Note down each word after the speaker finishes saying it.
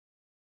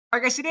All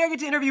right, guys, today I get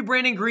to interview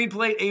Brandon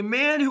Greenplate, a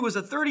man who was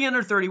a 30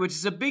 under 30, which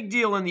is a big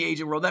deal in the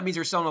agent world. That means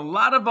they're selling a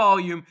lot of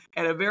volume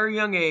at a very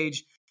young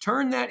age.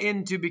 Turned that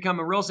into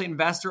become a real estate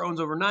investor, owns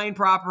over 9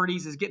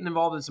 properties, is getting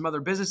involved in some other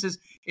businesses,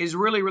 is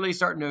really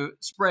starting to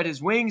spread his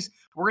wings.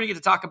 We're going to get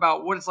to talk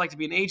about what it's like to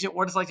be an agent,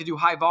 what it's like to do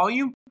high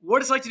volume,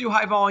 what it's like to do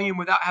high volume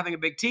without having a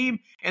big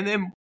team, and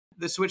then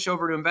the switch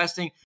over to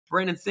investing.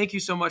 Brandon, thank you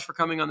so much for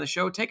coming on the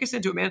show. Take us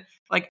into it, man.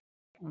 Like,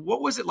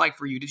 what was it like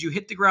for you? Did you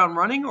hit the ground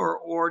running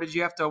or did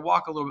you have to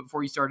walk a little bit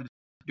before you started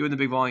doing the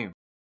big volume?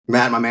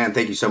 Matt, my man,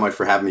 thank you so much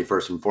for having me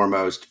first and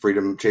foremost.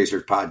 Freedom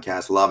Chasers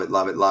podcast. Love it,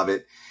 love it, love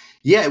it.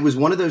 Yeah, it was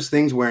one of those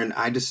things when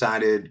I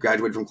decided,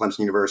 graduated from Clemson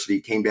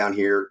University, came down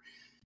here,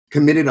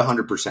 committed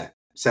 100%.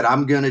 Said,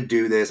 I'm going to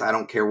do this. I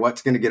don't care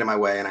what's going to get in my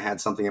way. And I had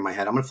something in my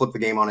head. I'm going to flip the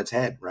game on its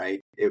head, right?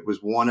 It was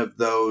one of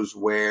those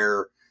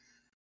where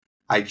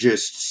I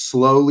just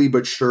slowly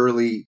but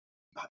surely,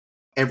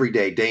 every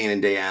day in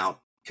and day out,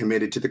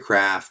 committed to the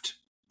craft,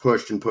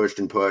 pushed and pushed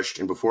and pushed.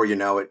 And before you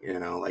know it,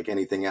 like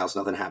anything else,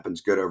 nothing happens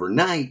good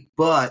overnight.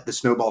 But the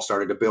snowball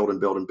started to build and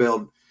build and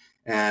build.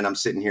 And I'm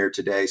sitting here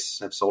today.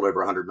 I've sold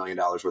over $100 million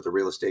worth of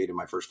real estate in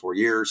my first 4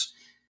 years,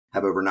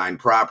 have over 9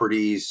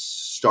 properties,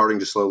 starting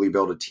to slowly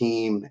build a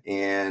team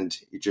and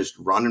just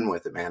running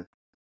with it, man.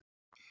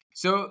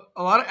 So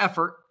a lot of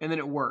effort and then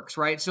it works,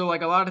 right? So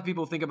like a lot of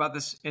people think about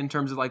this in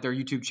terms of like their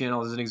YouTube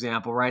channel as an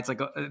example, right?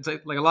 It's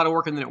like a lot of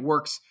work and then it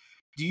works.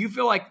 Do you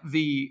feel like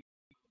the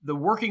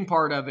working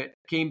part of it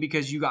came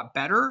because you got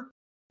better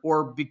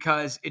or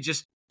because it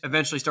just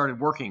eventually started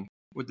working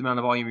with the amount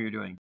of volume you're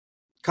doing?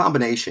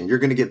 Combination. You're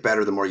going to get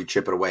better the more you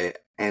chip it away at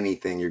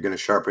anything. You're going to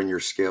sharpen your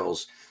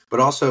skills, but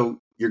also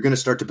you're going to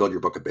start to build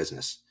your book of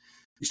business.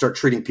 You start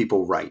treating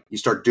people right. You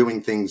start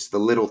doing things, the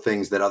little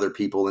things that other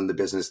people in the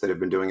business that have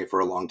been doing it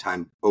for a long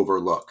time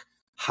overlook.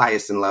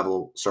 Highest in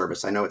level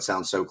service. I know it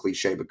sounds so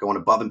cliche, but going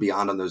above and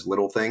beyond on those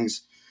little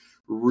things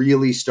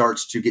really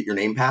starts to get your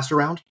name passed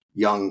around.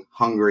 Young,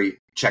 hungry,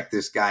 check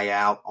this guy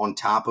out, on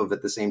top of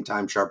at the same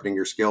time sharpening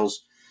your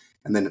skills.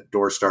 And then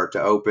doors start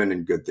to open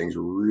and good things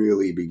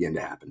really begin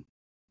to happen.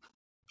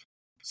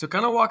 So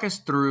kind of walk us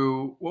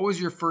through, what was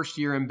your first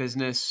year in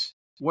business?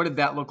 What did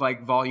that look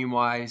like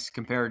volume-wise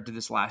compared to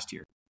this last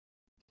year?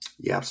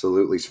 Yeah,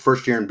 absolutely. So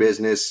first year in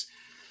business,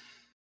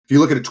 if you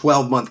look at a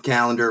 12-month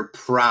calendar,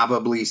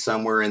 probably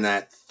somewhere in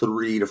that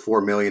 3 to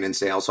 4 million in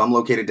sales. So I'm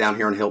located down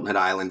here on Hilton Head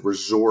Island,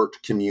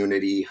 resort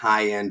community,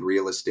 high-end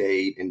real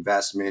estate,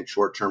 investment,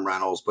 short-term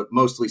rentals, but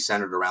mostly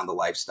centered around the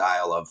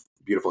lifestyle of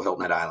beautiful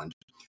Hilton Head Island.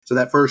 So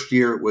that first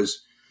year, it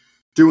was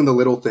doing the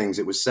little things.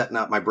 It was setting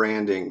up my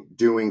branding,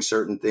 doing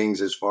certain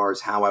things as far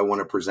as how I want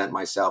to present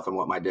myself and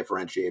what my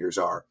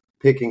differentiators are,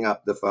 picking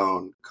up the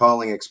phone,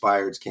 calling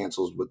expireds,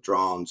 cancels,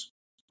 withdrawals,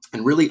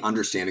 and really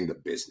understanding the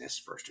business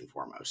first and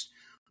foremost.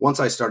 Once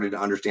I started to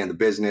understand the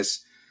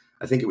business,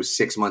 I think it was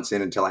 6 months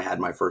in until I had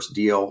my first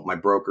deal. My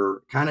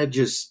broker kind of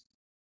just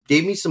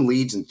gave me some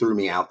leads and threw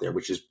me out there,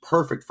 which is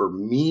perfect for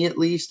me, at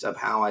least, of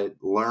how I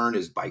learn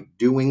is by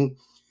doing. And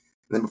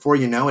then before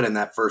you know it, in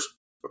that first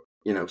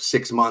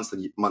 6 months,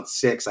 the month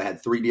 6, I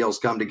had 3 deals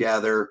come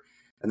together.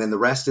 And then the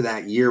rest of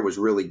that year was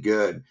really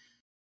good.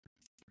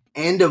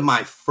 End of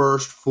my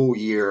first full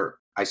year,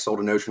 I sold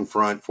an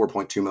oceanfront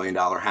 $4.2 million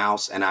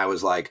house. And I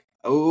was like,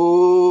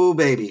 oh,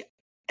 baby,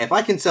 if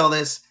I can sell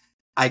this,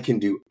 I can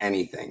do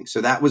anything.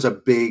 So that was a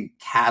big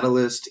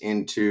catalyst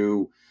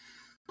into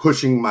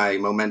pushing my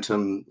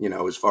momentum,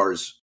 as far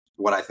as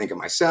what I think of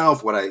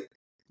myself, what I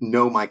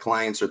know my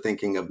clients are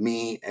thinking of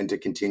me, and to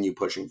continue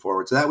pushing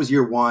forward. So that was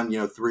year 1,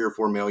 3 or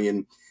 4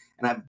 million.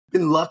 And I've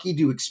been lucky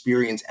to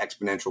experience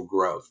exponential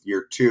growth.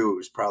 Year 2, it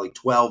was probably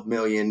 12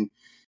 million.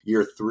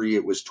 Year 3,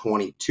 it was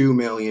 22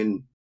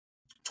 million,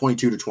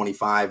 22 to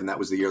 25. And that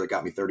was the year that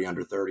got me 30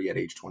 under 30 at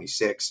age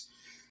 26.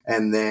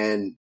 And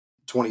then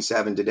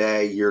 27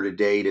 today, year to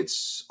date,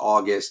 it's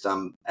August.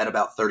 I'm at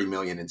about 30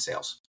 million in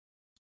sales.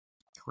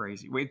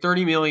 Crazy. Wait,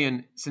 30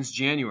 million since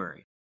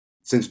January?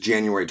 Since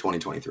January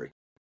 2023.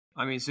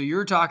 I mean, so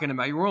you're talking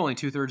about, you were only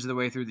 2/3 of the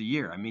way through the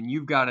year. I mean,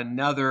 you've got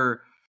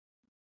another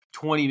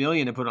 20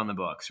 million to put on the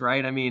books,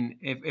 right? I mean,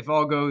 if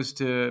all goes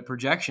to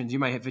projections, you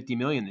might hit 50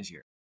 million this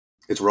year.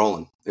 It's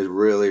rolling. It's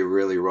really,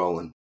 really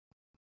rolling.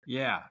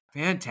 Yeah.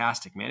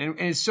 Fantastic, man. And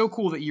it's so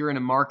cool that you're in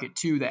a market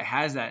too that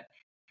has that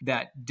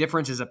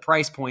differences of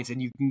price points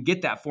and you can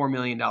get that $4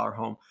 million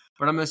home.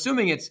 But I'm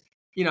assuming it's,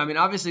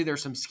 obviously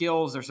there's some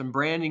skills, there's some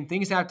branding,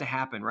 things have to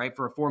happen, right?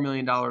 For a $4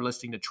 million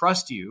listing to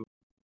trust you.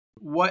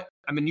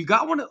 You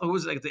got one, it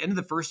was like at the end of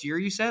the first year,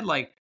 you said?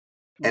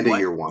 End of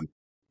year 1.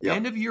 Yep.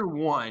 End of year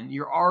 1,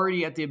 you're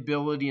already at the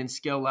ability and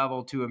skill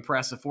level to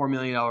impress a $4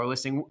 million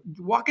listing.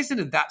 Walk us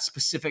into that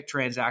specific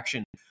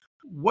transaction.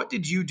 What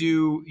did you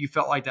do? You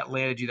felt like that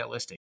landed you that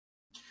listing?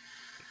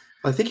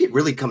 I think it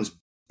really comes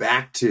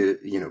back to,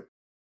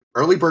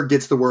 early bird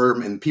gets the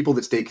worm and people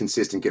that stay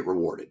consistent get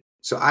rewarded.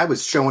 So I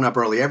was showing up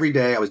early every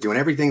day. I was doing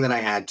everything that I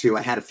had to.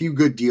 I had a few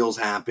good deals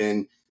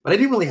happen, but I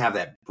didn't really have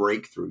that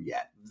breakthrough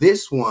yet.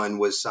 This one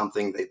was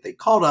something that they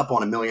called up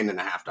on $1.5 million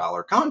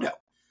condo.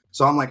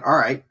 So I'm like, all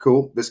right,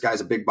 cool. This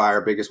guy's a big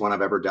buyer, biggest one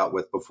I've ever dealt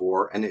with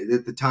before. And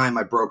at the time,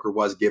 my broker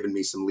was giving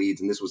me some leads,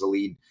 and this was a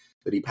lead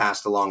that he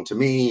passed along to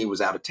me. He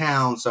was out of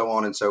town, so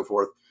on and so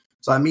forth.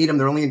 So I meet him.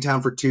 They're only in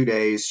town for 2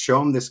 days,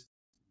 show him this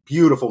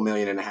beautiful $1.5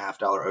 million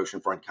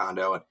oceanfront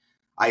condo. And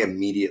I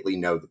immediately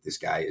know that this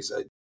guy is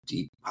a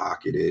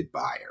deep-pocketed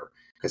buyer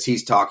because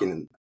he's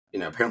talking,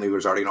 apparently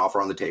there's already an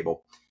offer on the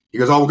table. He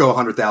goes, oh, we'll go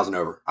 100,000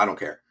 over. I don't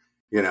care.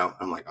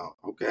 I'm like, oh,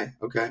 okay.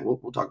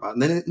 We'll talk about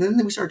it. And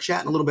then we start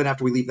chatting a little bit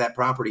after we leave that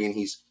property. And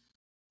he's,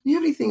 do you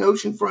have anything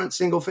oceanfront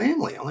single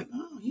family? I'm like,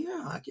 oh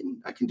yeah,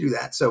 I can do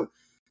that. So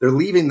they're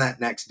leaving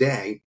that next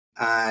day.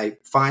 I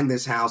find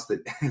this house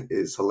that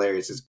is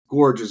hilarious. It's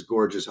gorgeous,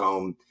 gorgeous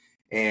home,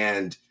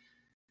 and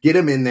get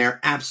him in there.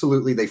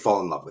 Absolutely. They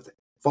fall in love with it.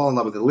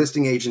 The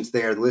listing agent's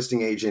there. The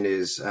listing agent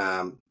is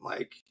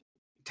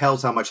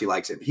tells how much he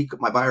likes it.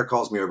 My buyer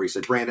calls me over. He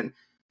said, Brandon,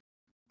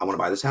 I want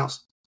to buy this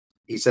house.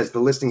 He says, the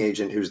listing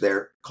agent who's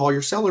there, call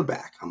your seller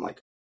back. I'm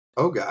like,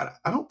 oh God,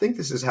 I don't think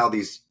this is how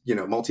these,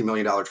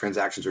 multi-million-dollar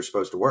transactions are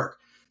supposed to work.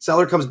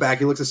 Seller comes back.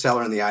 He looks the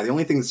seller in the eye. The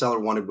only thing the seller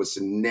wanted was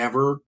to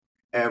never,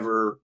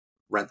 ever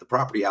rent the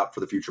property out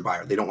for the future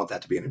buyer. They don't want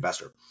that to be an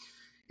investor.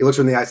 He looks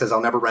her in the eye, says,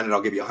 I'll never rent it.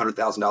 I'll give you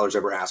 $100,000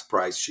 over ask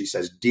price. She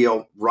says,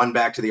 deal, run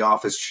back to the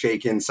office,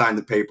 shake in, sign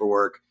the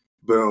paperwork,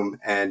 boom.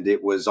 And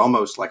it was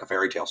almost like a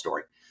fairy tale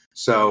story.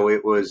 So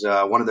it was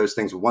one of those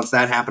things. Once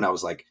that happened, I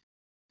was like,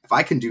 if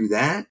I can do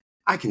that,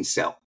 I can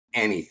sell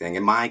anything.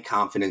 And my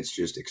confidence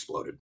just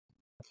exploded.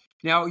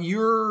 Now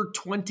you're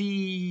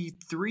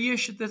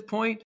 23-ish at this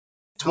point?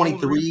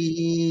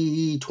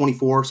 23,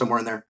 24, somewhere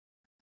in there.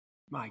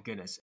 My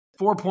goodness.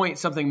 4 point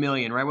something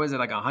million, right? Was it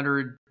like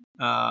 $100+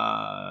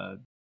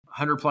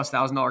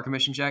 $100,000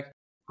 commission check?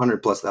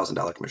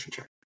 $100,000+ commission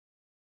check.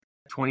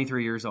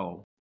 23 years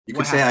old. You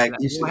could say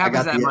what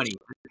happens to that money?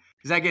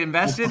 Does that get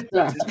invested?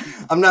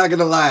 I'm not going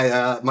to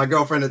lie. My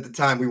girlfriend at the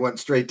time, we went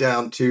straight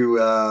down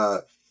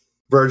to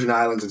Virgin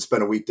Islands and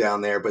spent a week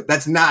down there. But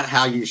that's not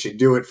how you should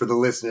do it for the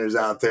listeners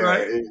out there.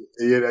 Right.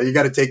 You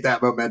got to take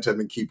that momentum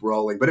and keep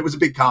rolling. But it was a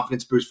big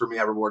confidence boost for me.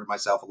 I rewarded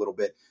myself a little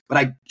bit. But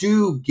I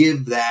do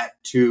give that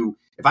to,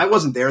 if I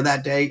wasn't there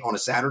that day on a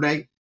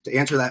Saturday to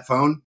answer that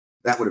phone,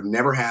 that would have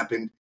never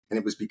happened. And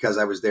it was because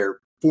I was there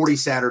 40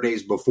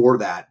 Saturdays before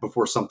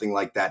something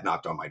like that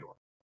knocked on my door.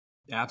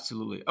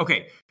 Absolutely.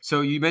 Okay.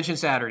 So you mentioned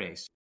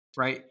Saturdays,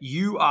 right?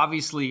 You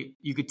obviously,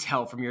 you could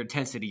tell from your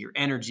intensity, your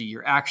energy,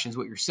 your actions,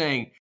 what you're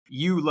saying,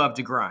 you love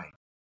to grind.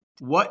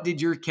 What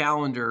did your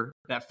calendar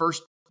that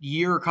first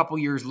year, couple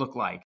years look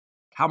like?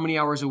 How many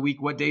hours a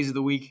week? What days of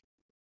the week?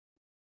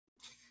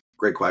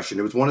 Great question.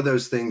 It was one of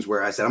those things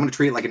where I said, I'm going to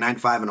treat it like a 9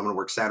 to 5 and I'm going to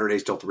work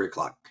Saturdays till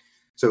 3:00.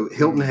 So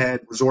Hilton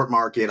Head resort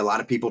market, a lot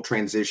of people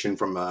transition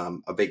from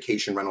a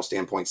vacation rental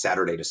standpoint,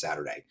 Saturday to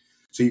Saturday.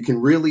 So you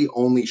can really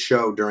only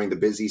show during the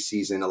busy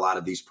season a lot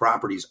of these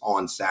properties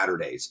on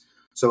Saturdays.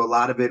 So a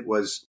lot of it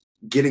was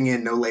getting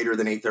in no later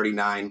than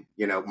 8:39,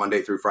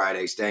 Monday through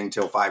Friday, staying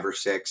till 5 or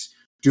 6,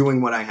 doing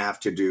what I have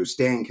to do,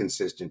 staying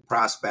consistent,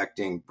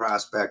 prospecting.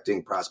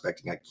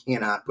 I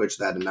cannot push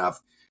that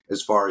enough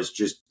as far as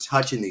just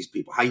touching these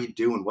people. How you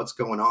doing? What's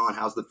going on?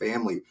 How's the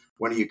family?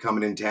 When are you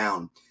coming in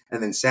town?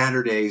 And then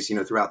Saturdays,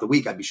 throughout the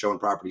week, I'd be showing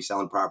property,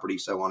 selling property,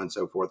 so on and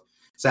so forth.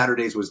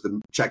 Saturdays was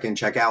the check-in,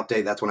 check-out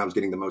day. That's when I was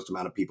getting the most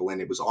amount of people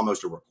in. It was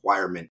almost a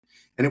requirement.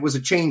 And it was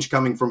a change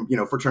coming from,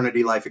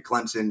 fraternity life at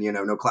Clemson,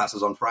 no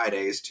classes on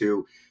Fridays,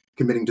 to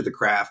committing to the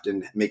craft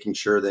and making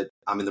sure that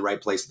I'm in the right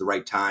place at the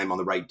right time, on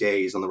the right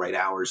days, on the right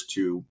hours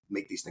to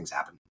make these things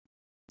happen.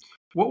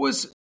 What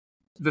was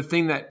the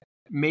thing that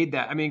made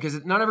that? I mean,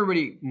 because not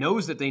everybody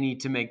knows that they need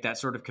to make that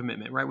sort of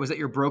commitment, right? Was that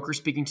your broker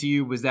speaking to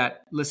you? Was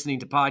that listening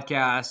to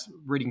podcasts,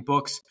 reading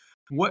books?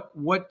 What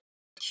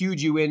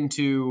cued you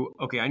into,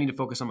 okay, I need to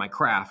focus on my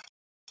craft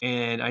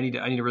and I need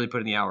to really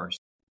put in the hours?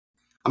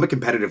 I'm a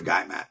competitive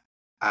guy, Matt.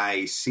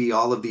 I see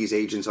all of these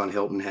agents on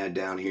Hilton Head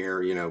down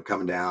here,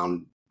 coming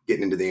down,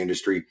 getting into the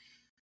industry.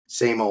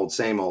 Same old.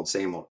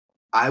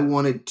 I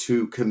wanted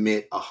to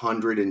commit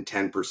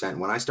 110%.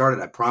 When I started,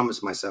 I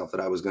promised myself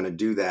that I was going to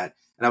do that,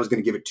 and I was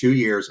going to give it 2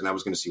 years, and I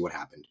was going to see what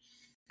happened.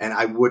 And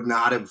I would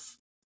not have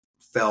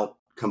felt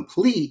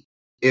complete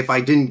if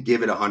I didn't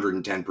give it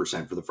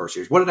 110% for the first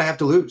years. What did I have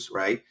to lose,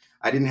 right?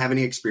 I didn't have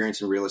any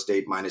experience in real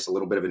estate minus a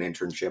little bit of an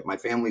internship. My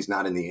family's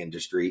not in the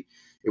industry.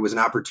 It was an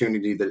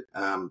opportunity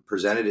that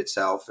presented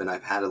itself, and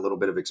I've had a little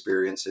bit of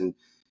experience. And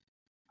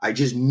I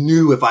just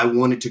knew if I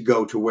wanted to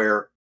go to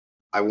where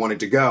I wanted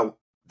to go,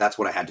 that's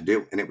what I had to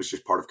do. And it was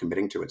just part of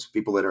committing to it. So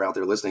people that are out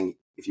there listening,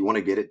 if you want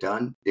to get it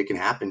done, it can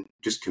happen.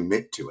 Just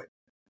commit to it.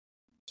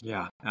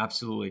 Yeah,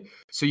 absolutely.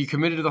 So you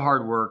committed to the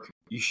hard work.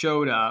 You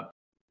showed up.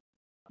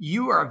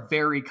 You are a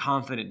very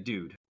confident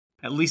dude.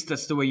 At least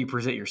that's the way you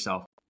present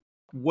yourself.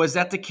 Was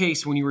that the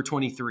case when you were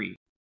 23?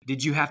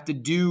 Did you have to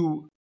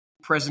do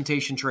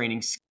presentation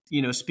training,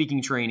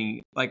 speaking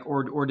training,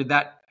 or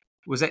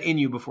was that in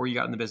you before you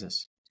got in the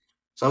business?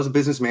 So I was a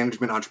business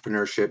management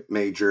entrepreneurship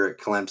major at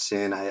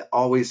Clemson. I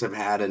always have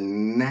had a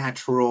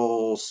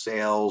natural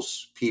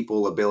sales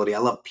people ability. I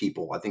love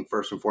people. I think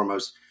first and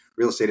foremost,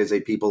 real estate is a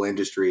people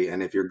industry.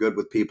 And if you're good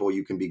with people,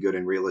 you can be good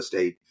in real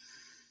estate.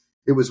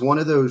 It was one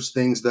of those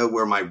things, though,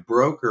 where my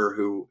broker,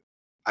 who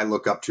I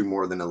look up to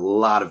more than a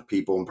lot of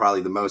people and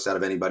probably the most out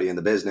of anybody in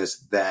the business,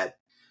 that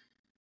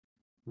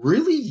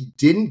really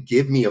didn't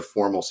give me a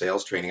formal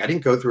sales training. I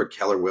didn't go through a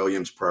Keller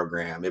Williams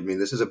program. I mean,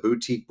 this is a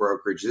boutique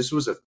brokerage. This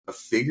was a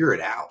figure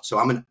it out. So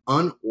I'm an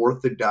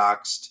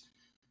unorthodox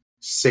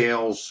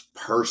sales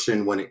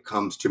person when it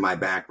comes to my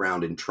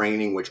background in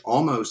training, which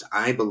almost,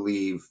 I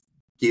believe,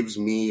 gives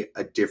me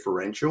a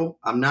differential.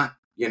 I'm not,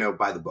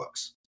 by the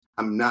books.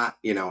 I'm not,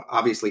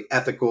 obviously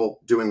ethical,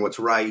 doing what's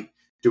right,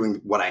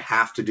 doing what I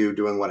have to do,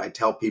 doing what I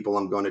tell people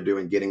I'm going to do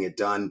and getting it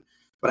done.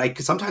 But I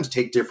could sometimes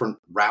take different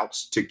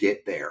routes to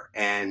get there.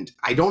 And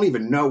I don't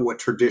even know what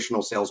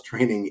traditional sales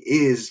training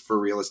is for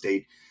real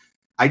estate.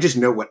 I just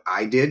know what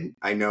I did.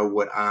 I know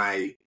what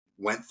I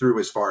went through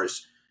as far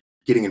as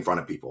getting in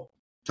front of people,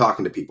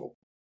 talking to people,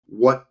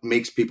 what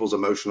makes people's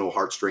emotional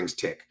heartstrings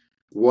tick.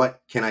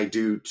 What can I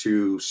do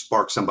to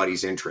spark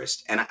somebody's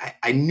interest? And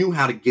I knew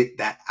how to get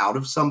that out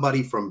of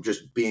somebody from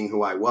just being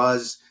who I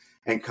was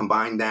and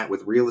combine that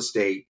with real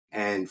estate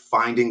and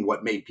finding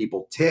what made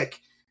people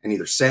tick and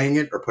either saying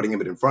it or putting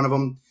it in front of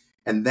them.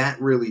 And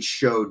that really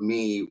showed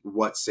me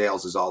what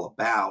sales is all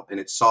about. And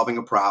it's solving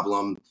a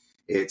problem.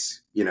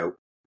 It's,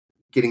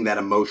 getting that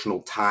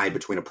emotional tie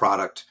between a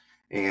product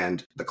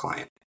and the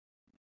client.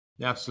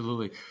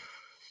 Absolutely.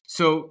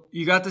 So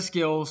you got the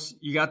skills,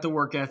 you got the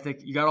work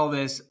ethic, you got all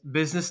this.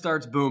 Business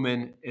starts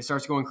booming. It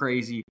starts going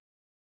crazy.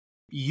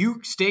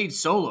 You stayed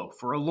solo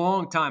for a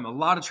long time, a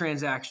lot of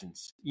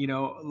transactions. A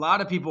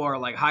lot of people are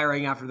like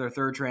hiring after their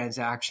third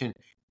transaction.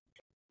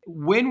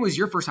 When was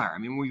your first hire? I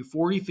mean, were you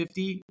 40,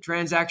 50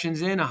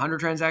 transactions in, 100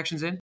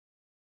 transactions in?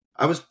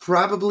 I was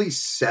probably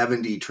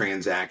 70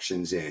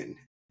 transactions in.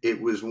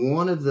 It was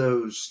one of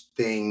those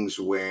things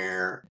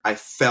where I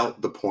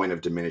felt the point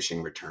of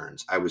diminishing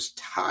returns. I was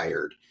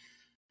tired.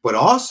 But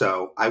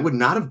also, I would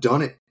not have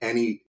done it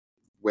any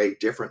way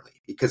differently,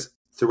 because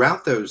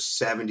throughout those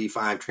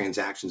 75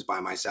 transactions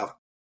by myself,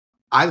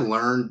 I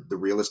learned the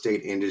real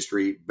estate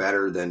industry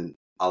better than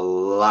a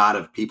lot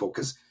of people,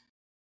 because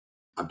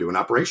I'm doing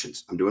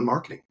operations, I'm doing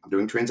marketing, I'm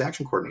doing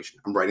transaction coordination,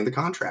 I'm writing the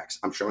contracts,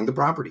 I'm showing the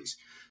properties.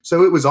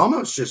 So it was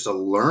almost just a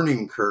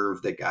learning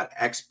curve that got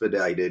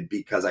expedited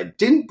because I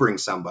didn't bring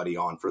somebody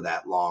on for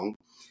that long.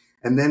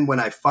 And then when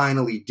I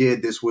finally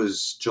did, this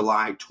was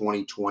July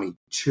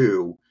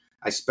 2022,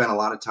 I spent a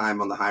lot of time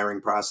on the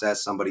hiring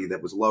process, somebody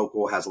that was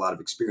local, has a lot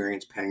of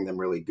experience, paying them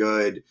really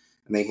good.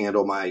 And they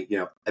handle my,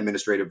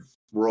 administrative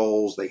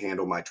roles. They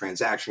handle my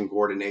transaction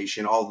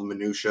coordination, all the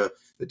minutia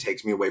that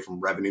takes me away from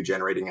revenue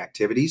generating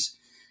activities.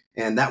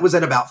 And that was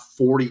at about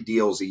 40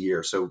 deals a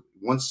year. So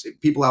once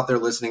people out there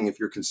listening, if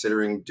you're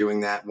considering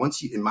doing that,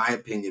 in my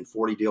opinion,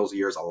 40 deals a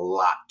year is a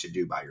lot to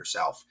do by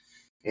yourself.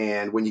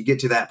 And when you get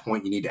to that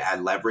point, you need to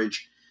add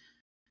leverage.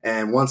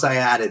 And once I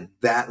added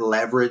that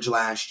leverage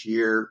last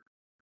year,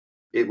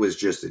 it was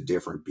just a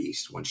different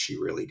beast when she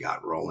really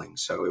got rolling.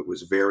 So it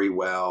was very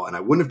well. And I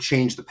wouldn't have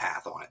changed the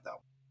path on it,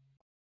 though.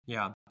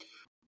 Yeah.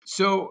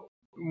 So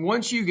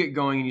once you get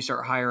going and you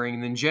start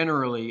hiring, then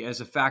generally as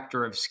a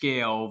factor of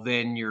scale,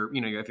 then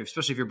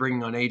especially if you're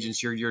bringing on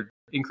agents, you're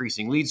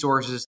increasing lead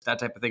sources, that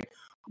type of thing.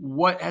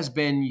 What has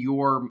been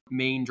your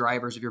main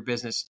drivers of your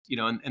business,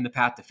 in the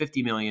path to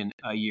 50 million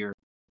a year?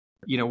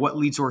 What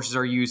lead sources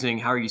are you using?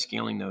 How are you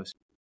scaling those?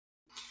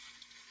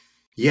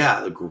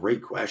 Yeah, a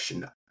great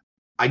question.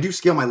 I do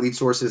scale my lead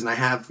sources, and I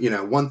have,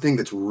 one thing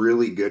that's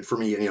really good for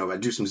me. I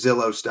do some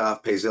Zillow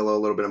stuff, pay Zillow a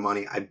little bit of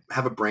money. I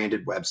have a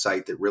branded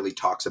website that really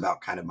talks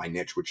about kind of my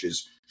niche, which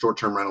is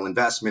short-term rental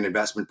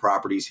investment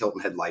properties,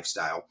 Hilton Head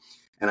lifestyle.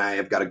 And I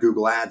have got a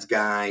Google Ads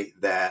guy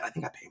that I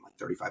think I pay him like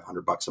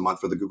 $3,500 a month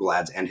for the Google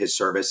Ads and his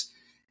service.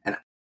 And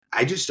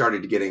I just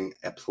started getting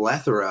a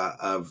plethora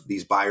of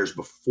these buyers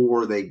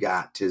before they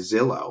got to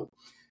Zillow.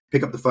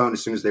 Pick up the phone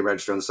as soon as they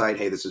register on the site.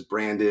 Hey, this is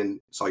Brandon.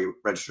 Saw you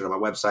registered on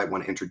my website.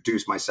 Want to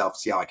introduce myself,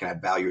 see how I can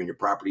add value in your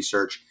property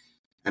search.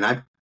 And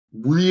I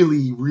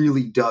really,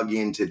 really dug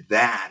into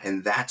that.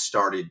 And that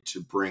started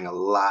to bring a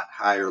lot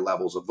higher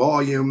levels of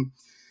volume.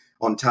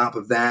 On top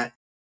of that,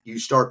 you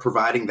start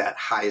providing that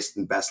highest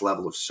and best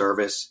level of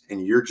service,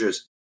 and you're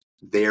just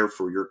there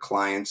for your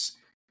clients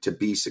to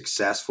be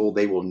successful.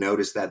 They will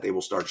notice that. They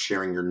will start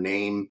sharing your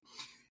name.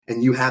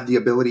 And you have the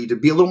ability to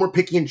be a little more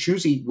picky and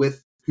choosy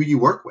with who you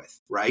work with,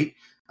 right?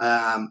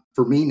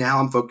 For me now,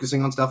 I'm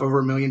focusing on stuff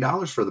over $1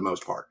 million for the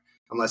most part,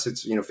 unless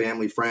it's,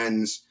 family,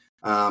 friends,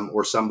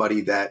 or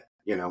somebody that,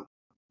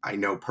 I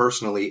know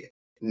personally.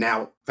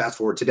 Now, fast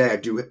forward today,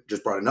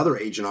 just brought another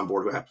agent on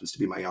board who happens to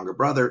be my younger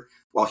brother.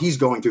 While he's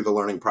going through the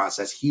learning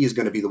process, he is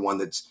going to be the one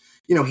that's,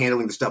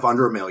 handling the stuff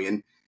under $1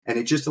 million. And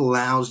it just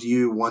allows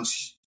you,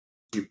 once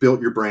you've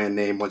built your brand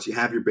name, once you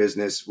have your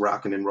business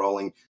rocking and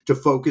rolling, to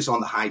focus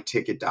on the high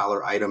ticket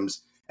dollar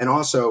items, and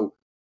also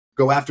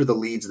go after the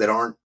leads that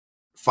aren't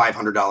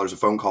 $500 a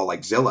phone call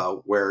like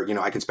Zillow, where,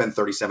 I can spend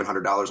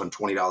 $3,700 on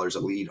 $20 a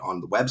lead on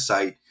the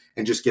website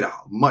and just get a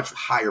much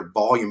higher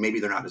volume. Maybe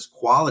they're not as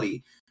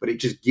quality, but it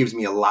just gives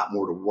me a lot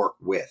more to work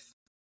with.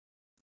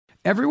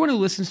 Everyone who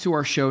listens to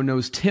our show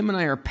knows Tim and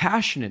I are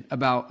passionate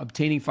about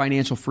obtaining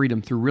financial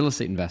freedom through real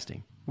estate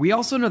investing. We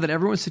also know that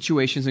everyone's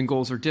situations and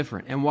goals are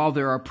different, and while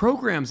there are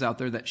programs out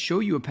there that show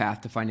you a path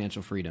to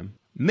financial freedom,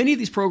 many of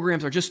these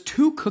programs are just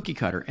too cookie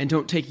cutter and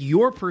don't take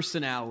your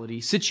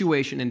personality,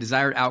 situation, and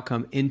desired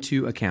outcome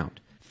into account.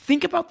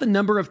 Think about the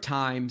number of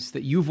times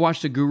that you've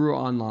watched a guru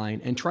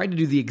online and tried to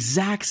do the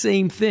exact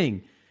same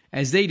thing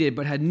as they did,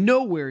 but had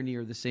nowhere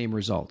near the same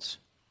results.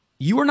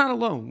 You are not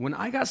alone. When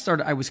I got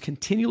started, I was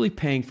continually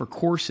paying for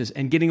courses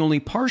and getting only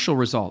partial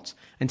results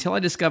until I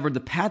discovered the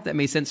path that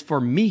made sense for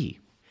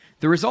me.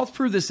 The results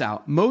prove this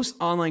out. Most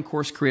online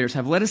course creators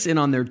have let us in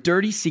on their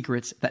dirty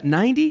secrets that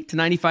 90 to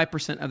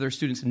 95% of their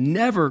students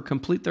never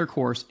complete their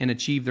course and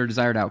achieve their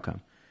desired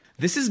outcome.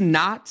 This is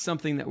not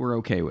something that we're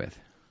okay with.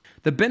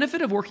 The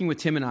benefit of working with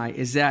Tim and I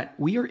is that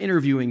we are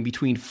interviewing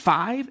between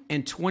 5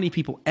 and 20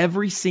 people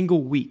every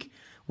single week.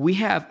 We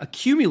have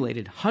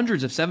accumulated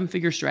hundreds of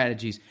seven-figure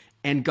strategies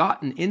and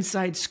got an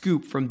inside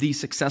scoop from these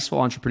successful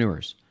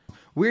entrepreneurs.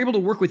 We're able to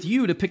work with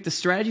you to pick the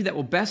strategy that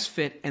will best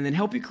fit and then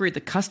help you create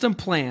the custom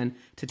plan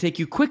to take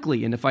you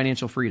quickly into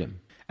financial freedom.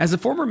 As a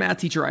former math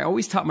teacher, I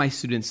always taught my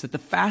students that the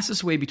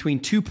fastest way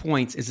between 2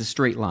 points is a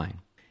straight line.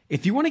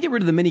 If you want to get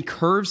rid of the many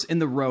curves in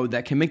the road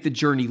that can make the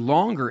journey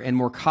longer and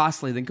more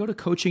costly, then go to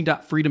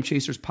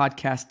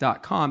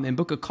coaching.freedomchaserspodcast.com and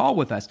book a call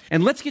with us,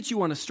 and let's get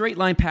you on a straight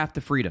line path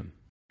to freedom.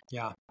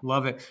 Yeah,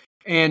 love it.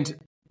 And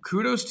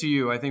kudos to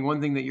you. I think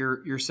one thing that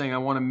you're saying, I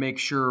want to make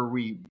sure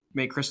we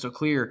make crystal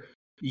clear,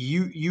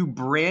 you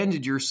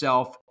branded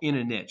yourself in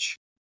a niche.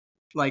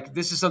 Like,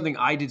 this is something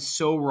I did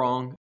so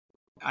wrong.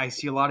 I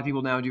see a lot of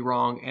people now do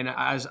wrong. And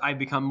as I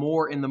become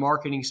more in the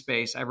marketing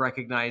space, I've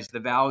recognized the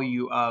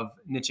value of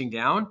niching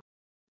down.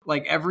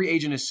 Like, every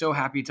agent is so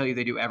happy to tell you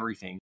they do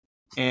everything.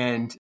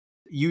 And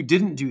you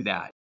didn't do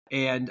that.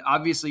 And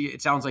obviously,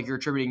 it sounds like you're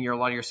attributing a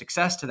lot of your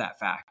success to that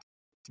fact,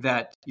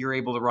 that you're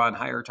able to run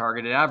higher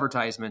targeted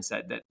advertisements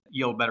that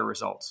yield better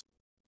results.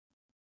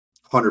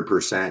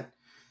 100%.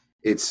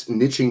 It's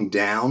niching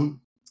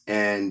down.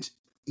 And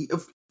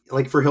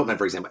like for Hilton Head,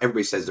 for example,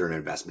 everybody says they're an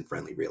investment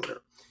friendly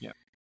realtor. Yeah.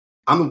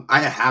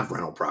 I have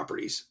rental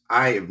properties.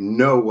 I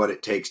know what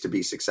it takes to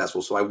be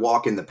successful. So I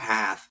walk in the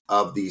path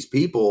of these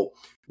people,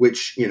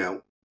 which,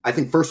 I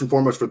think first and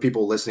foremost for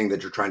people listening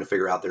that you're trying to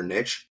figure out their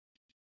niche,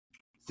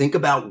 think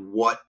about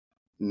what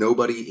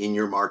nobody in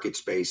your market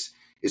space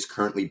is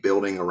currently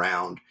building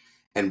around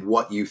and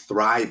what you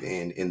thrive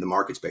in the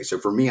market space. So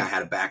for me, I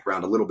had a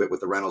background a little bit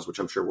with the rentals, which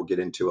I'm sure we'll get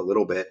into a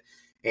little bit.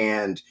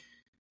 And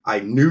I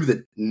knew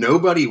that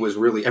nobody was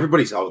really,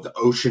 everybody's, the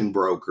Ocean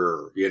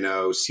Broker,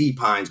 Sea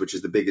Pines, which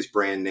is the biggest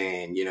brand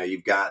name.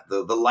 You've got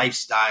the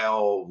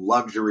lifestyle,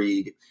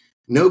 luxury.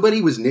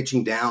 Nobody was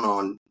niching down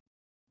on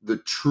the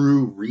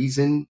true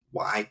reason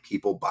why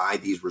people buy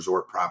these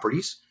resort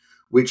properties,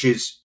 which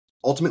is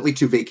ultimately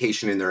to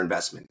vacation in their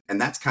investment.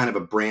 And that's kind of a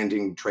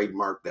branding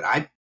trademark that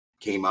I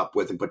came up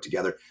with and put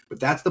together.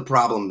 But that's the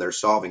problem they're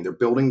solving. They're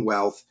building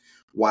wealth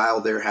while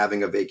they're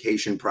having a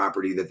vacation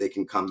property that they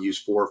can come use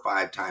 4 or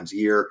 5 times a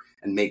year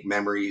and make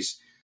memories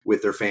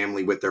with their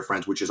family, with their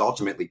friends, which is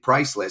ultimately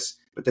priceless.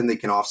 But then they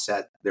can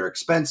offset their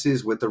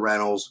expenses with the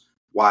rentals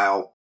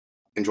while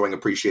enjoying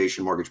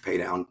appreciation, mortgage pay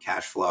down,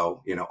 cash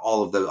flow,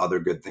 all of the other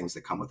good things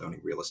that come with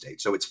owning real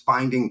estate. So it's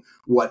finding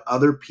what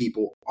other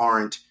people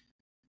aren't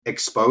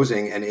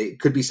exposing, and it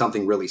could be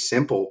something really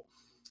simple,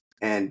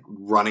 and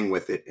running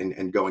with it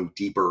and going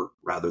deeper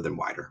rather than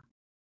wider.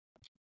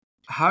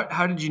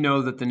 How did you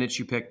know that the niche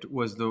you picked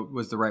was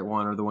the right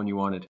one, or the one you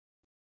wanted?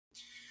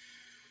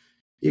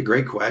 Yeah,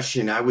 great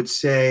question. I would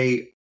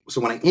say, so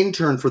when I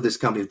interned for this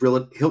company,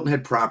 Hilton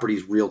Head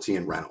Properties Realty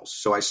and Rentals.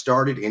 So I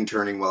started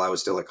interning while I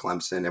was still at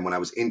Clemson. And when I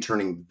was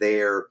interning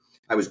there,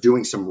 I was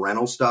doing some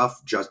rental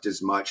stuff just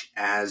as much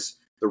as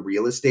the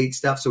real estate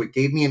stuff. So it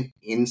gave me an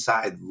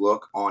inside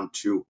look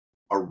onto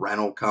a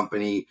rental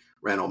company,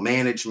 rental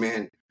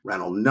management,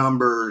 rental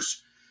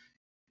numbers.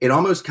 It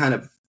almost kind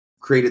of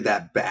created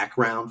that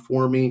background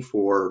for me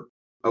for,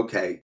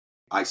 okay,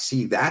 I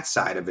see that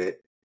side of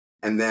it.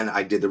 And then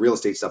I did the real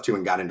estate stuff too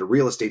and got into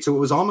real estate. So it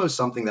was almost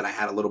something that I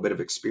had a little bit of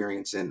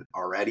experience in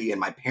already.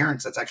 And my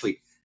parents,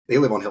 they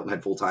live on Hilton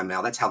Head full time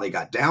now. That's how they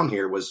got down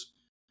here, was,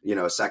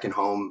 a second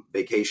home,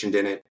 vacationed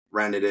in it,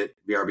 rented it,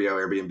 VRBO,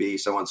 Airbnb,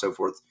 so on and so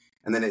forth.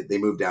 And then they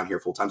moved down here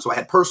full time. So I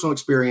had personal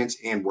experience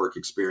and work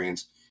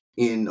experience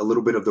in a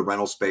little bit of the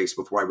rental space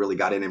before I really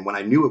got in. And when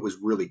I knew it was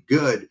really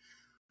good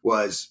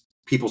was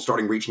people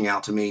starting reaching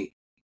out to me,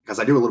 because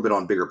I do a little bit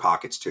on Bigger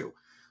Pockets too,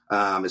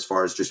 as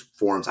far as just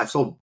forums. I've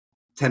sold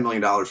 $10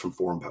 million from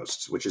forum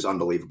posts, which is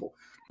unbelievable.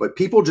 But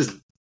people just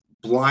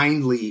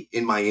blindly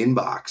in my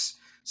inbox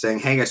saying,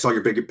 hey, I saw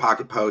your Big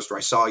Pocket post, or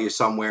I saw you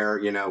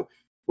somewhere,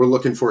 we're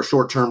looking for a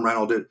short-term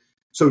rental.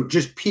 So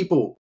just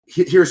people,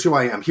 here's who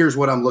I am. Here's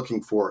what I'm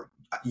looking for.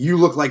 You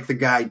look like the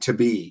guy to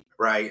be,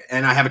 right?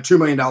 And I have a $2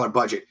 million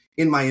budget.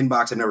 In my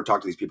inbox, I've never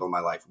talked to these people in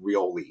my life.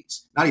 Real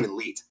leads, not even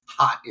leads,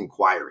 hot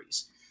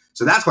inquiries.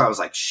 So that's why I was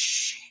like,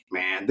 shit,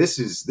 man, this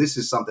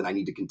is something I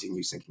need to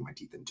continue sinking my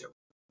teeth into.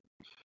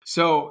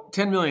 So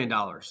 $10 million.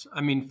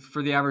 I mean,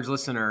 for the average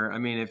listener, I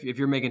mean, if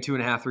you're making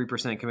 2.5%,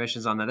 3%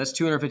 commissions on that, that's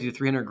 250 to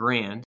 300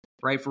 grand,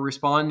 right? For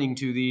responding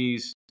to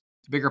these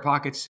bigger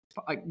pockets.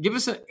 Give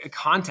us a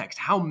context.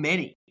 How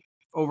many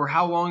over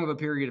how long of a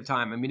period of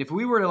time? I mean, if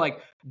we were to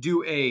like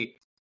do a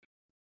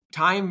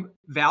time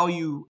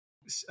value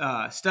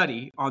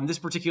study on this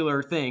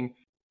particular thing,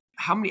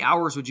 how many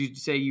hours would you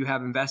say you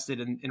have invested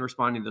in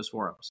responding to those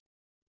forums?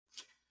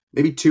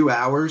 Maybe 2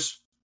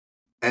 hours.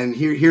 And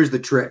here's the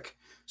trick.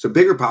 So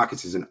Bigger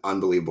Pockets is an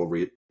unbelievable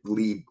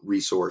lead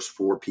resource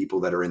for people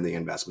that are in the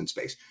investment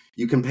space.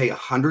 You can pay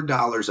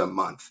 $100 a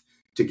month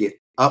to get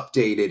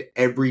updated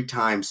every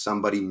time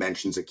somebody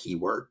mentions a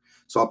keyword.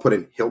 So I'll put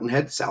in Hilton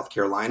Head, South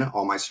Carolina,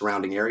 all my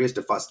surrounding areas,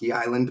 Defusky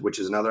Island, which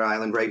is another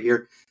island right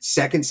here.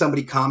 Second,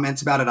 somebody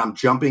comments about it, I'm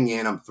jumping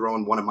in. I'm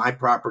throwing one of my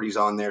properties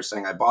on there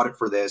saying, I bought it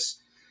for this.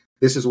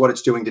 This is what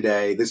it's doing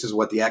today. This is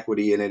what the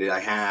equity in it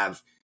I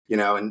have.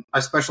 And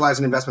I specialize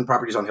in investment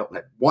properties on Hilton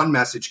Head. One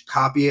message,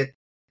 copy it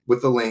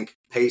with the link,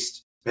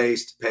 paste,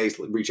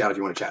 reach out if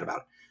you want to chat about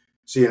it.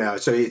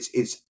 So,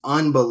 it's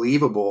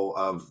unbelievable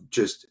of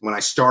just when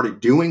I started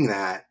doing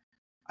that,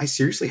 I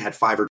seriously had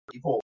 5 or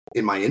people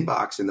in my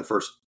inbox in the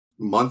first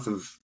month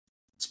of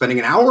spending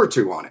an hour or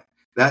two on it.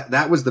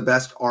 That was the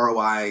best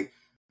ROI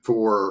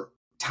for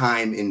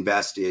time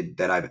invested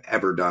that I've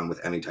ever done with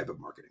any type of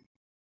marketing.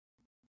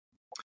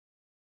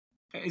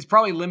 It's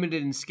probably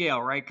limited in scale,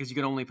 right? Because you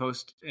can only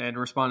post and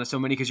respond to so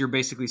many because you're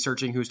basically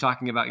searching who's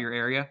talking about your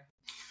area.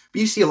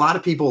 But you see a lot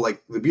of people,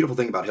 like the beautiful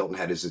thing about Hilton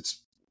Head is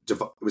it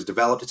was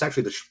developed. It's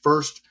actually the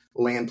first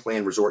land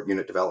plan resort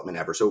unit development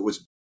ever. So it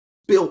was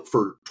built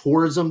for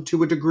tourism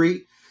to a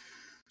degree.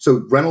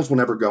 So rentals will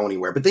never go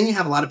anywhere. But then you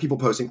have a lot of people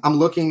posting, I'm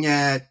looking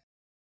at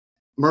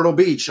Myrtle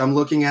Beach. I'm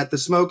looking at the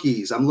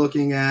Smokies. I'm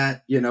looking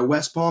at,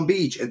 West Palm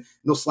Beach. And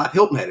they'll slap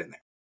Hilton Head in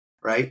there,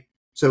 right?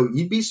 So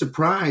you'd be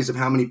surprised of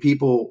how many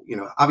people,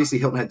 obviously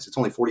Hilton Head, it's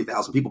only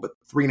 40,000 people, but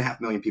 3.5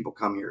 million people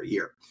come here a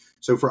year.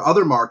 So for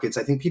other markets,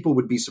 I think people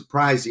would be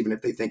surprised, even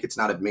if they think it's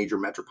not a major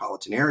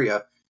metropolitan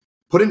area.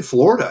 Put in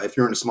Florida if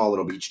you're in a small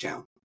little beach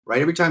town,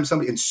 right? Every time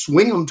somebody, and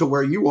swing them to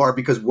where you are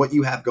because what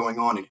you have going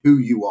on and who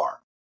you are.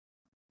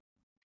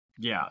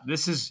 Yeah,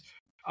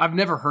 I've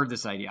never heard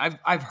this idea.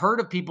 I've heard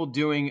of people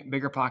doing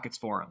Bigger Pockets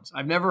forums.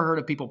 I've never heard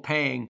of people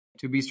paying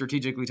to be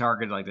strategically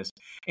targeted like this.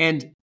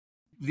 And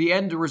the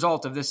end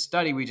result of this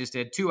study we just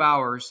did, 2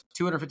 hours,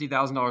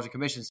 $250,000 in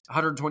commissions,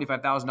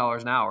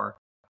 $125,000 an hour.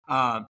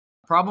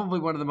 Probably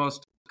one of the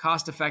most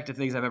cost-effective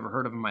things I've ever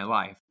heard of in my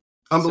life.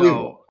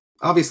 Unbelievable.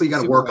 So, obviously, you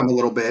got to work them a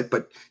little bit,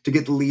 but to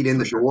get the lead in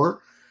the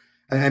door.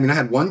 I mean, I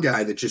had one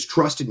guy that just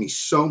trusted me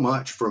so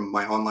much from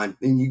my online,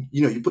 and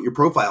you put your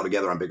profile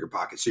together on Bigger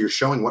Pockets, so you're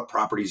showing what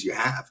properties you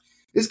have.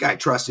 This guy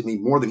trusted me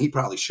more than he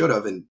probably should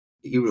have, and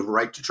he was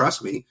right to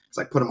trust me because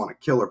I put him on a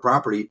killer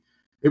property.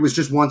 It was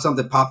just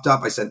something popped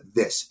up. I said,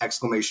 this,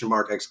 exclamation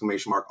mark,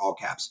 all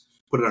caps.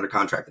 Put it under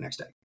contract the next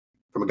day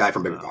from a guy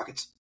from Bigger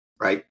Pockets,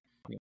 right?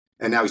 Yeah.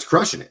 And now he's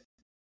crushing it.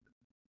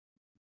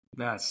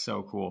 That's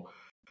so cool.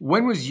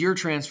 When was your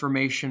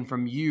transformation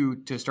from you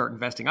to start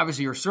investing?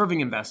 Obviously, you're serving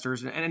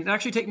investors, and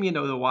actually take me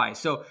into the why.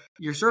 So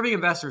you're serving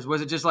investors.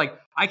 Was it just like,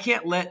 I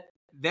can't let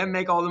them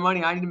make all the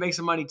money, I need to make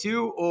some money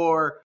too?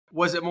 Or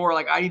was it more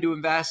like, I need to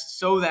invest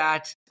so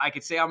that I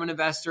could say I'm an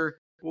investor?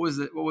 What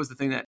was the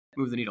thing that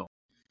moved the needle?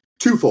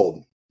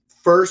 Twofold.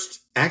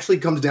 First, actually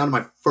comes down to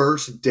my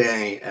first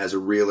day as a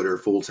realtor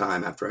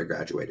full-time after I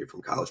graduated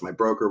from college. My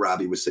broker,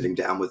 Robbie, was sitting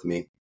down with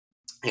me,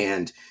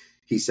 and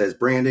he says,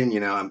 Brandon,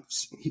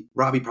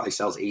 Robbie probably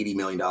sells $80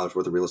 million worth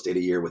of real estate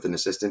a year with an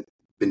assistant,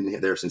 been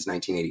there since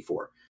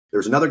 1984. There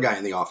was another guy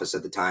in the office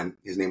at the time.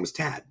 His name was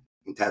Tad,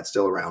 and Tad's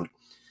still around.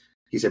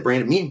 He said,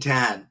 Brandon, me and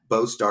Tad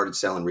both started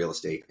selling real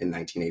estate in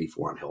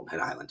 1984 on Hilton Head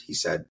Island. He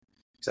said,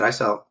 I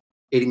sell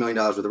 $80 million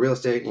worth of real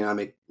estate. I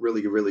make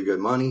really, really good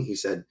money. He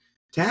said,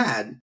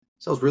 Tad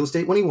sells real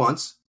estate when he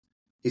wants.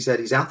 He said,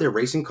 he's out there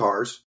racing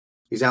cars.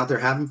 He's out there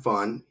having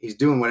fun. He's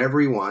doing whatever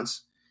he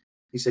wants.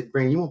 He said,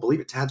 Brandon, you won't believe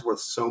it. Tad's worth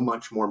so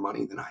much more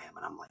money than I am.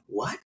 And I'm like,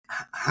 what?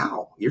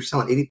 How? You're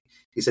selling 80?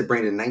 He said,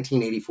 Brandon, in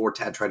 1984,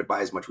 Tad tried to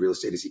buy as much real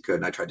estate as he could.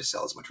 And I tried to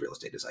sell as much real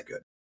estate as I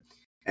could.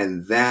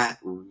 And that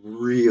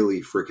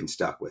really freaking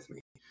stuck with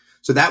me.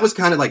 So that was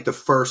kind of like the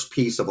first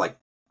piece of like,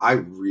 I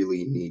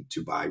really need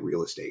to buy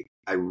real estate.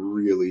 I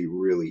really,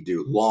 really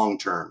do long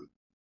term.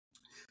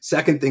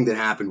 Second thing that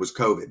happened was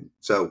COVID.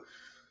 So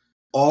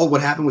all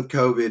what happened with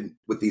COVID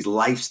with these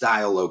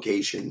lifestyle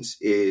locations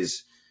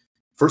is,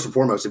 first and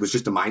foremost, it was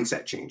just a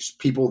mindset change.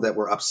 People that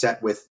were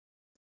upset with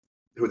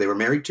who they were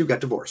married to got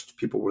divorced.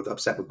 People were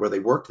upset with where they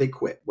worked, they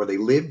quit. Where they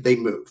lived, they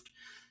moved.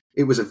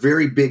 It was a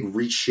very big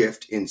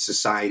reshift in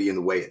society and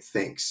the way it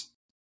thinks.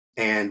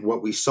 And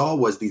what we saw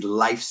was the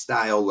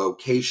lifestyle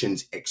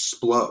locations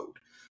explode.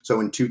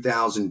 So in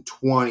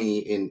 2020,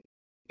 in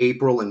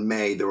April and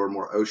May, there were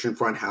more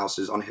oceanfront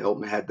houses on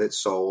Hilton Head that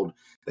sold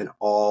than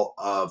all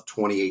of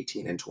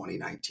 2018 and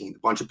 2019. A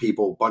bunch of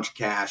people, bunch of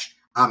cash.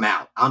 I'm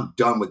out. I'm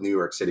done with New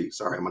York City.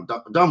 Sorry, I'm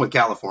done with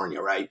California,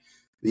 right?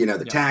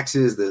 The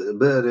taxes,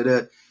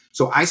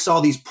 So I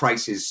saw these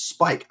prices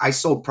spike. I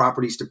sold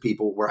properties to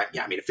people where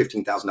I made a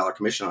 $15,000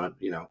 commission on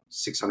a,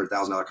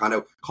 $600,000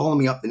 condo, calling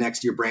me up the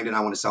next year, Brandon, I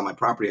want to sell my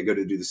property. I go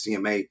to do the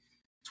CMA.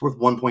 It's worth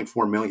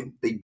 1.4 million.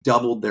 They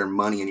doubled their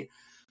money. And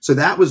so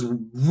that was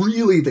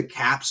really the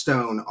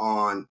capstone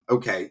on,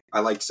 okay,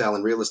 I like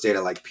selling real estate. I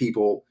like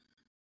people.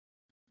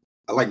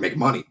 I like making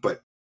money,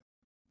 but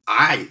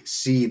I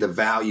see the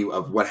value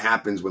of what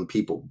happens when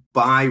people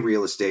buy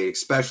real estate,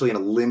 especially in a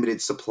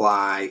limited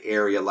supply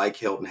area like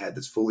Hilton Head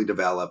that's fully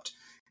developed,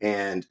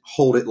 and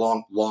hold it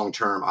long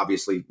term.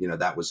 Obviously,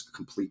 that was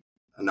complete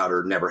and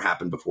utter, never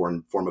happened before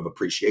in form of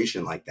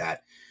appreciation like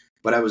that.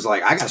 But I was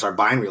like, I got to start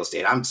buying real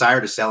estate. I'm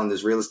tired of selling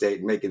this real estate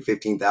and making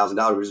 $15,000.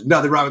 There's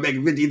nothing wrong with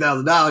making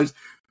 $15,000,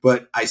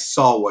 but I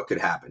saw what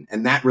could happen.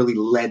 And that really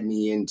led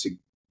me into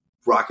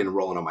rocking and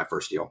rolling on my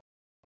first deal.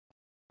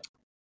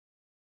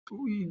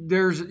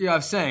 There's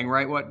a saying,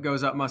 right? What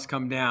goes up must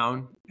come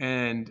down.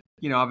 And,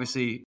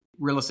 obviously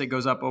real estate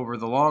goes up over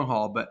the long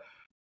haul, but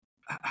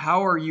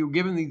how are you,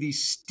 given the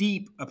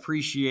steep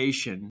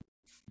appreciation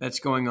that's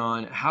going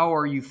on, how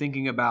are you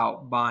thinking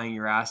about buying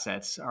your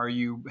assets? Are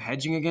you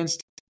hedging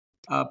against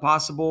a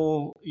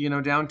possible,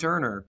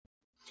 downturn? Or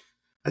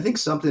I think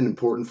something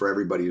important for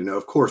everybody to know,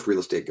 of course, real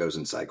estate goes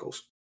in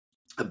cycles.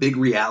 A big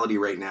reality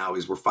right now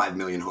is we're 5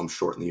 million homes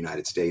short in the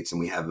United States, and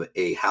we have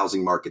a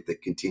housing market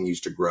that continues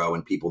to grow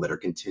and people that are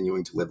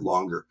continuing to live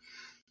longer.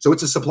 So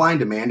it's a supply and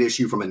demand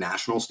issue from a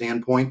national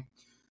standpoint.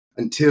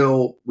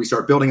 Until we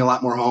start building a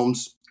lot more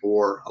homes,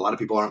 or a lot of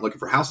people aren't looking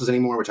for houses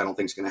anymore, which I don't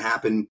think is going to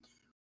happen,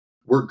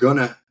 we're going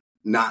to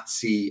not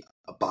see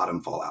a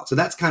bottom fall out. So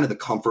that's kind of the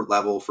comfort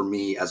level for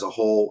me as a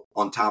whole.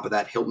 On top of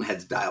that, Hilton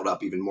Head's dialed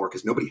up even more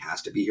because nobody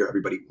has to be here.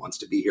 Everybody wants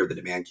to be here. The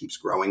demand keeps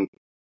growing.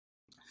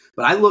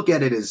 But I look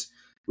at it as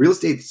real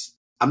estate.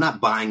 I'm not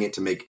buying it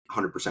to make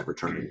 100%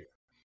 return.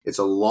 It's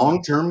a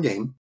long-term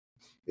game.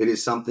 It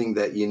is something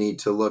that you need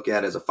to look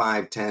at as a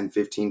 5, 10,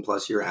 15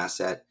 plus year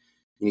asset.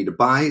 You need to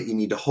buy it, you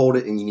need to hold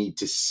it, and you need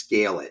to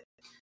scale it.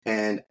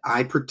 And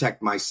I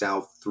protect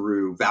myself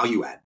through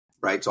value add,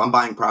 right? So I'm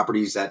buying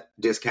properties at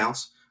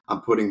discounts.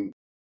 I'm putting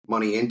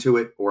money into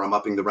it, or I'm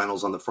upping the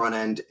rentals on the front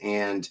end.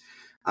 And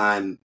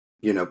I'm,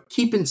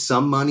 keeping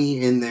some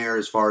money in there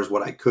as far as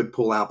what I could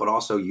pull out, but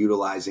also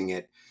utilizing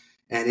it.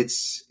 And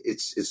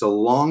it's a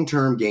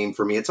long-term game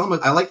for me. It's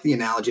almost, I like the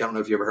analogy. I don't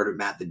know if you ever heard of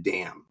Matt, the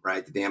dam,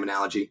 right? The dam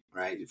analogy,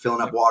 right? You're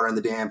filling up water in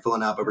the dam,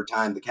 filling up over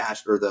time, the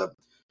cash or the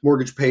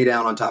mortgage pay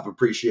down on top of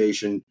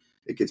appreciation,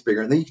 it gets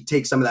bigger. And then you can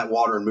take some of that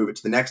water and move it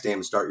to the next dam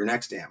and start your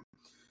next dam.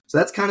 So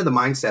that's kind of the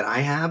mindset I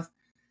have.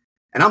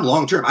 And I'm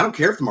long-term. I don't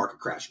care if the market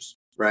crashes,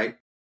 right?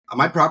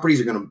 My properties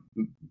are going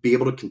to be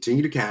able to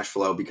continue to cash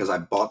flow because I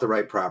bought the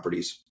right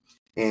properties.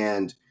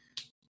 And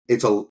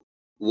it's a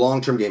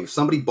long-term game. If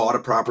somebody bought a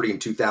property in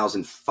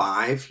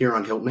 2005 here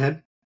on Hilton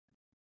Head,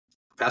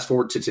 fast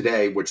forward to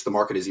today, which the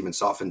market has even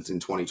softened in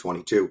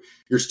 2022,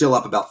 you're still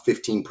up about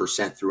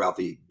 15% throughout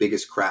the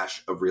biggest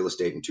crash of real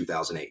estate in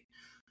 2008.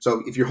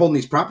 So if you're holding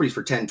these properties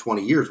for 10,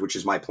 20 years, which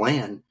is my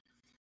plan,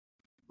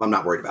 I'm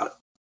not worried about it.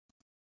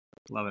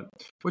 Love it.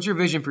 What's your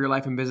vision for your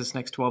life and business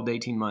next 12 to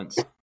 18 months?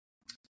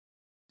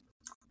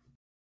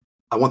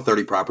 I want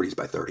 30 properties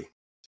by 30,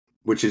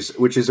 which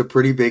is a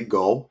pretty big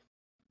goal.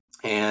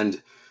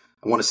 And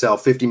I want to sell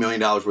 $50 million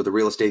worth of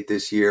real estate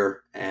this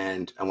year.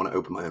 And I want to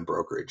open my own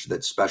brokerage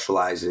that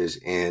specializes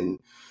in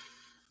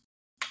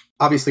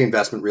obviously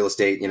investment real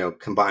estate,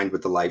 combined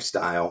with the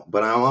lifestyle.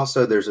 But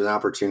there's an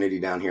opportunity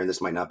down here, and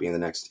this might not be in the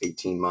next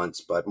 18 months,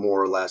 but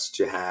more or less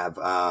to have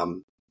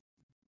an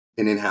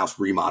in-house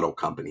remodel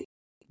company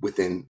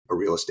within a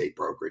real estate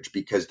brokerage,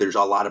 because there's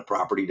a lot of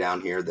property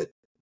down here that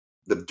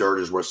the dirt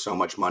is worth so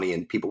much money,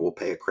 and people will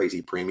pay a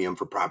crazy premium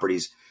for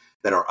properties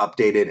that are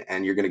updated,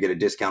 and you're going to get a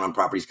discount on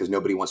properties because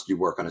nobody wants to do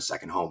work on a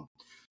second home.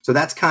 So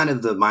that's kind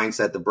of the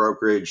mindset, the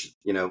brokerage,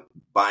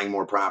 buying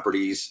more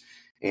properties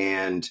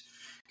and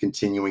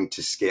continuing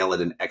to scale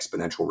at an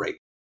exponential rate.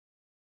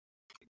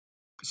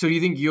 So do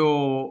you think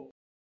you'll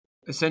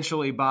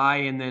essentially buy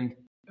and then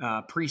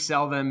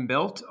pre-sell them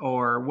built,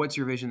 or what's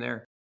your vision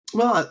there?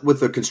 Well, with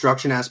the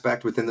construction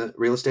aspect within the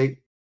real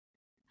estate,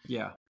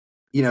 yeah.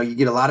 You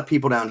get a lot of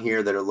people down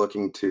here that are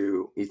looking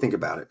to, you think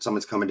about it,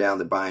 someone's coming down,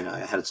 they're buying, I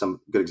had some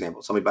good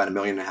example, somebody buying $1.5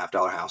 million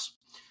house,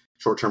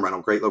 short-term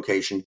rental, great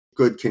location,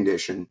 good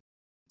condition.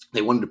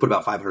 They wanted to put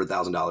about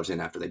 $500,000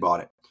 in after they bought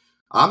it.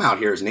 I'm out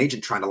here as an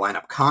agent trying to line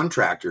up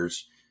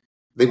contractors.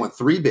 They want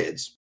 3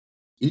 bids.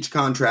 Each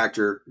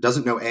contractor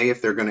doesn't know A, if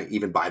they're going to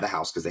even buy the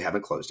house because they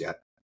haven't closed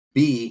yet.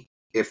 B,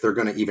 if they're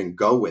going to even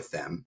go with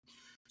them.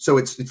 So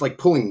it's like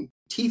pulling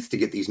teeth to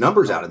get these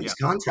numbers out of these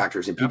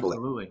contractors and people.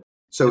 Absolutely.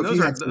 So and those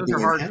are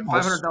hard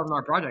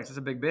 $500,000 projects. It's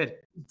a big bid.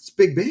 It's a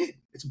big bid.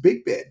 It's a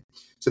big bid.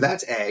 So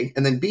that's A.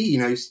 And then B,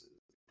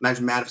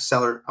 imagine Matt, I'm a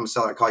seller.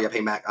 I call you up. Hey,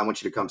 Matt, I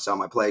want you to come sell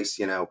my place.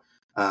 You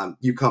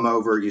come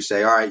over, you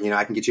say, all right,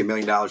 I can get you $1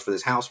 million for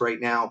this house right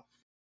now.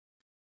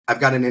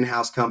 I've got an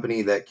in-house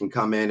company that can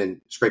come in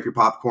and scrape your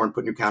popcorn,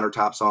 put new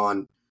countertops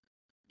on,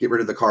 get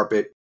rid of the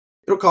carpet.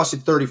 It'll cost you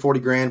 30, 40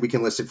 grand. We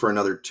can list it for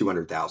another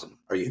 200,000.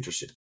 Are you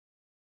interested?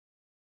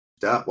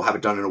 We'll have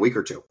it done in a week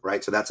or two,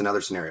 right? So that's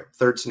another scenario.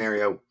 Third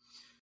scenario,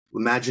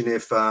 imagine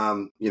if,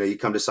 you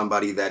come to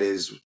somebody that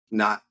is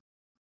not,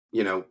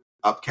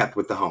 upkept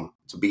with the home.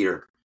 It's a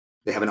beater.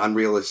 They have an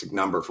unrealistic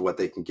number for what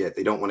they can get.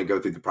 They don't want to go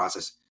through the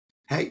process.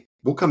 Hey,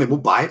 we'll come in, we'll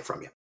buy it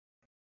from you.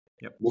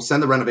 Yep. We'll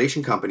send the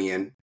renovation company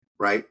in,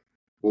 right?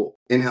 We'll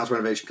in-house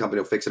renovation company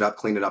will fix it up,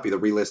 clean it up, either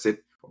relist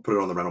it or put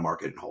it on the rental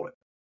market and hold it.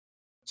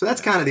 So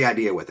that's kind of the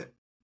idea with it.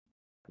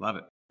 Love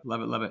it.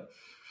 Love it. Love it.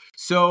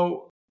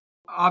 So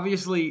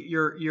obviously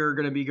you're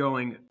going to be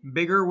going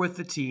bigger with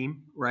the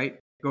team, right?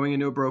 Going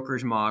into a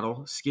brokerage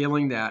model,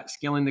 scaling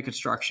the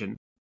construction.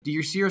 Do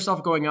you see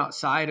yourself going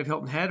outside of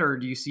Hilton Head, or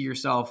do you see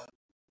yourself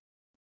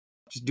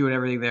just doing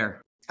everything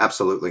there?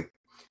 Absolutely.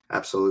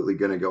 Absolutely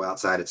going to go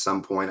outside at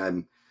some point.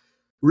 I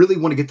really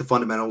want to get the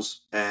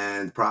fundamentals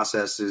and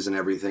processes and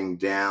everything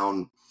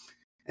down,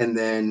 and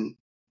then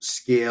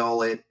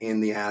scale it in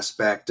the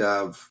aspect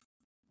of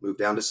move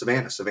down to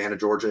Savannah. Savannah,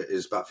 Georgia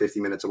is about 50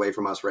 minutes away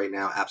from us right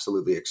now.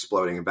 Absolutely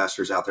exploding.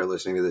 Investors out there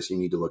listening to this, you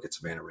need to look at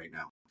Savannah right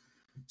now.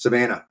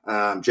 Savannah,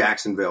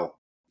 Jacksonville.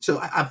 So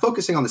I'm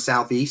focusing on the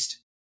Southeast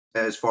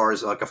as far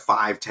as like a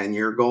 5-10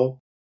 year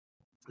goal.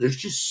 There's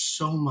just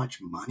so much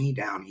money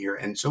down here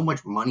and so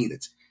much money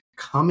that's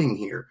coming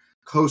here.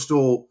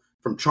 Coastal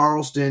from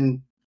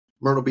Charleston,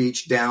 Myrtle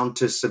Beach down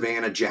to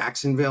Savannah,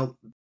 Jacksonville.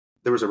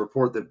 There was a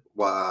report that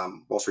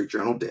Wall Street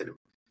Journal did.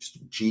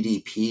 Just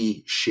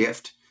GDP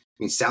shift. I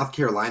mean, South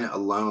Carolina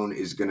alone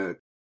is going to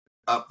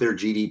up their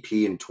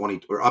GDP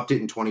upped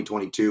it in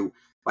 2022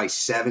 by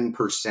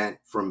 7%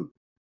 from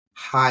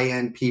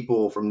high-end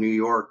people from New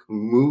York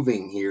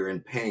moving here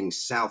and paying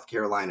South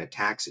Carolina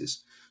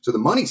taxes. So the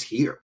money's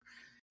here.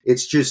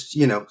 It's just,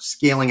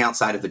 scaling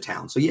outside of the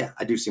town. So yeah,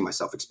 I do see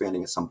myself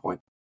expanding at some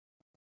point.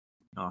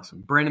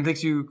 Awesome. Brandon,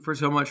 thanks you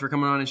so much for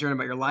coming on and sharing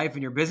about your life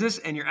and your business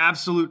and your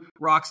absolute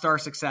rock star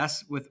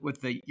success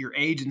with your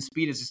age and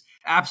speed is just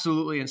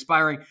absolutely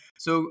inspiring.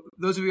 So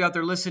those of you out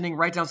there listening,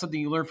 write down something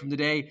you learned from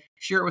today,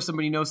 share it with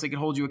somebody who knows they can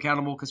hold you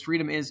accountable, because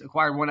freedom is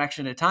acquired one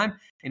action at a time.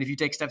 And if you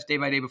take steps day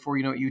by day, before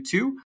you know it, you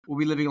too will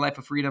be living a life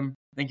of freedom.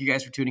 Thank you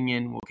guys for tuning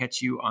in. We'll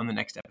catch you on the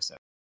next episode.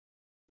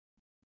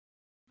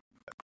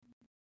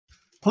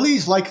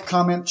 Please like,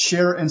 comment,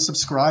 share, and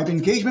subscribe.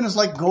 Engagement is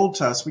like gold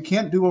to us. We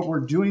can't do what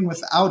we're doing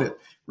without it.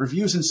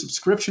 Reviews and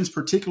subscriptions,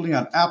 particularly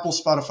on Apple,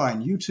 Spotify,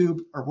 and YouTube,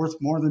 are worth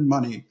more than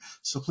money.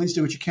 So please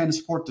do what you can to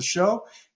support the show.